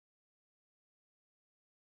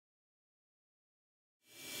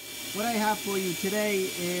What I have for you today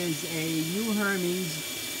is a new Hermes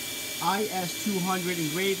IS200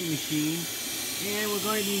 engraving machine, and we're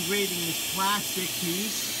going to be engraving this plastic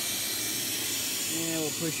piece. And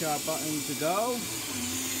we'll push our button to go.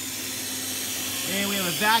 And we have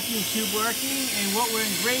a vacuum tube working, and what we're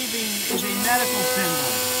engraving is a medical symbol.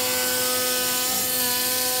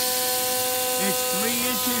 It's 3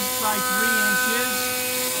 inches by 3 inches.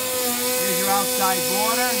 There's your outside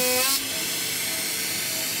border.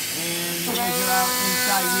 And there's your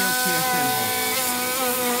inside wheelchair symbol.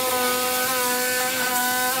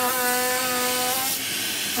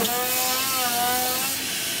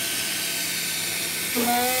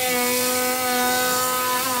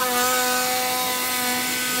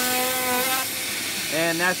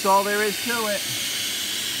 And that's all there is to it.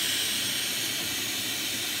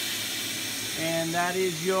 And that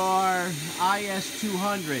is your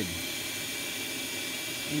IS200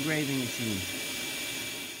 engraving machine.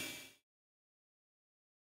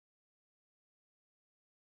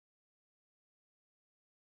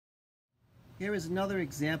 Here is another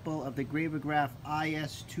example of the Gravograph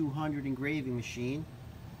IS200 engraving machine.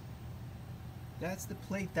 That's the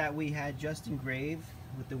plate that we had just engraved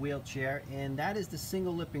with the wheelchair, and that is the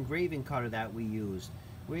single lip engraving cutter that we used.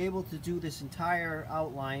 We're able to do this entire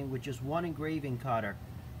outline with just one engraving cutter.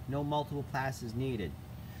 No multiple passes needed.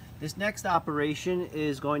 This next operation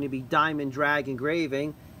is going to be diamond drag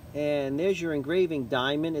engraving, and there's your engraving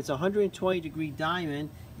diamond. It's a 120-degree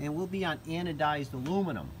diamond and will be on anodized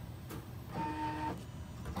aluminum.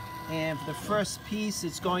 And for the first piece,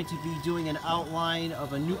 it's going to be doing an outline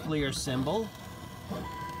of a nuclear symbol.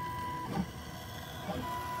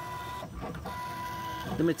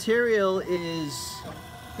 The material is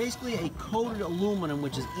basically a coated aluminum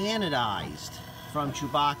which is anodized from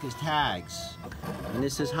Chewbacca's tags. And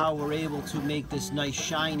this is how we're able to make this nice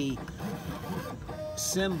shiny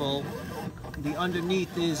symbol. The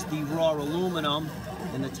underneath is the raw aluminum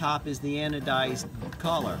and the top is the anodized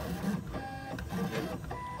color.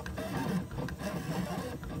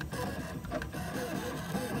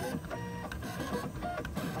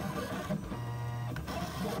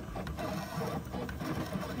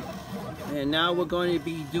 And now we're going to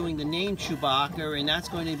be doing the name Chewbacca, and that's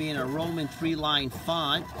going to be in a Roman 3-line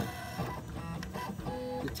font.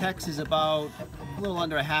 The text is about a little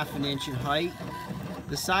under ½ inch in height.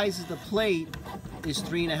 The size of the plate is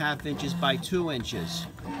 3.5 inches by 2 inches.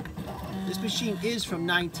 This machine is from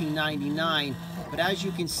 1999, but as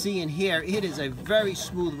you can see in here, it is a very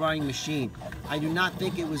smooth running machine. I do not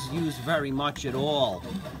think it was used very much at all.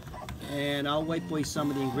 And I'll wipe away some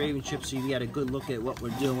of the engraving chips so you get a good look at what we're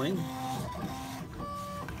doing.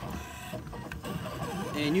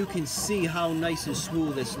 And you can see how nice and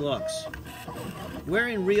smooth this looks. We're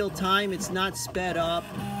in real time, it's not sped up,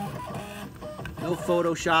 no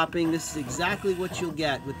photoshopping. This is exactly what you'll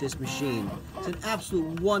get with this machine. It's an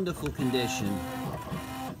absolute wonderful condition.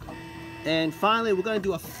 And finally, we're going to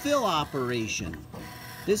do a fill operation.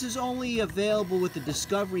 This is only available with the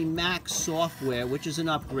Discovery Max software, which is an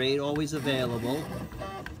upgrade, always available.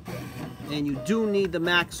 And you do need the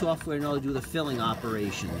Max software in order to do the filling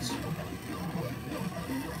operations.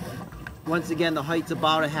 Once again, the height's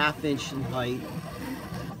about ½ inch in height.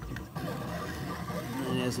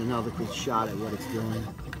 And there's another good shot at what it's doing.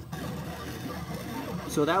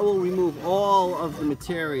 So that will remove all of the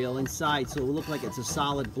material inside, so it will look like it's a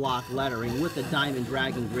solid block lettering with the diamond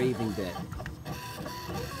drag engraving bit.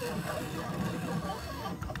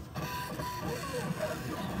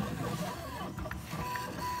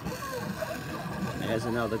 There's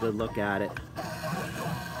another good look at it.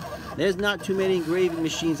 There's not too many engraving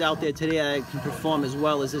machines out there today that can perform as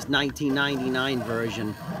well as this 1999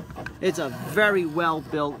 version. It's a very well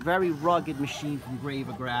built, very rugged machine from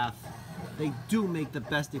Gravograph. They do make the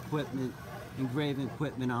best equipment, engraving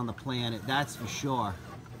equipment on the planet, that's for sure.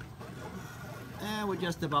 And we're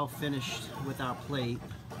just about finished with our plate.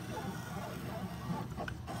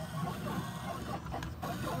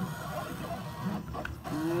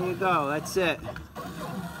 There you go, that's it.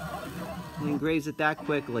 It engraves it that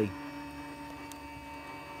quickly.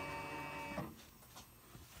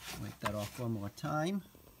 Wipe that off one more time.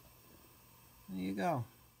 There you go.